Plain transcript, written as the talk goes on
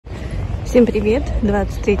Всем привет!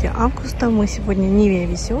 23 августа. Мы сегодня не в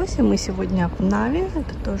Висиосе, мы сегодня в Наве.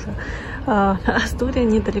 Это тоже Астурия,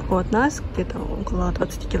 недалеко от нас, где-то около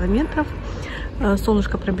 20 километров.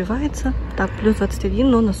 Солнышко пробивается. Так, плюс 21,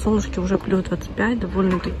 но на солнышке уже плюс 25.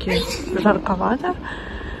 Довольно-таки жарковато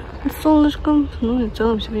с солнышком. Ну и в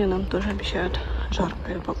целом сегодня нам тоже обещают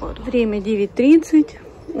жаркую погоду. Время 9:30.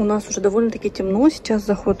 У нас уже довольно-таки темно. Сейчас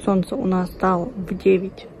заход солнца у нас стал в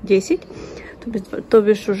 9:10. То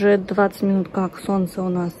бишь уже 20 минут как солнце у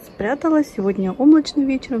нас спряталось. Сегодня облачно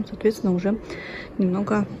вечером, соответственно, уже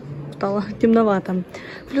немного стало темновато.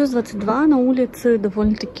 Плюс 22 на улице,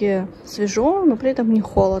 довольно-таки свежо, но при этом не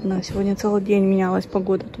холодно. Сегодня целый день менялась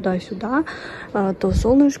погода туда-сюда. То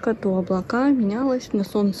солнышко, то облака менялось. На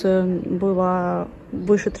солнце было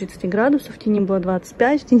выше 30 градусов, в тени было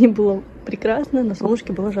 25, в тени было прекрасно, на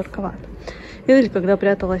солнышке было жарковато. Или когда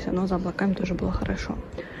пряталось оно за облаками, тоже было хорошо.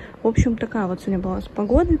 В общем, такая вот сегодня была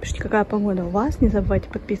погода. Пишите, какая погода у вас. Не забывайте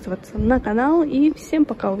подписываться на канал. И всем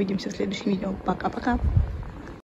пока. Увидимся в следующем видео. Пока-пока.